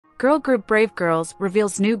Girl group Brave Girls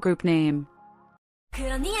reveals new group name.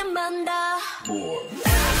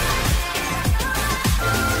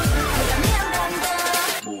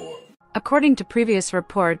 According to previous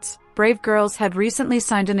reports, Brave Girls had recently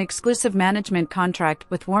signed an exclusive management contract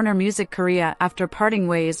with Warner Music Korea after parting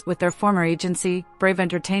ways with their former agency, Brave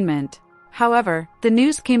Entertainment. However, the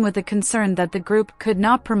news came with the concern that the group could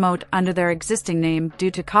not promote under their existing name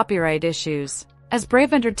due to copyright issues. As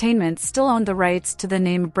Brave Entertainment still owned the rights to the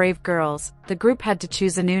name Brave Girls, the group had to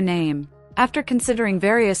choose a new name. After considering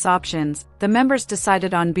various options, the members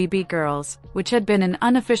decided on BB Girls, which had been an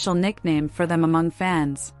unofficial nickname for them among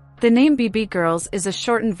fans. The name BB Girls is a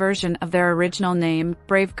shortened version of their original name,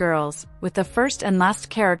 Brave Girls, with the first and last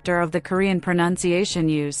character of the Korean pronunciation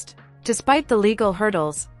used. Despite the legal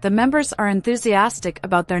hurdles, the members are enthusiastic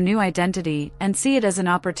about their new identity and see it as an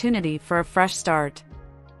opportunity for a fresh start.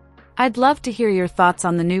 I'd love to hear your thoughts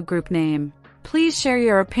on the new group name. Please share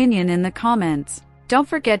your opinion in the comments. Don't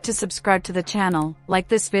forget to subscribe to the channel, like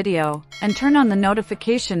this video, and turn on the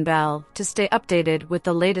notification bell to stay updated with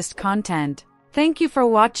the latest content. Thank you for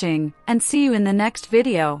watching, and see you in the next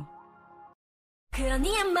video.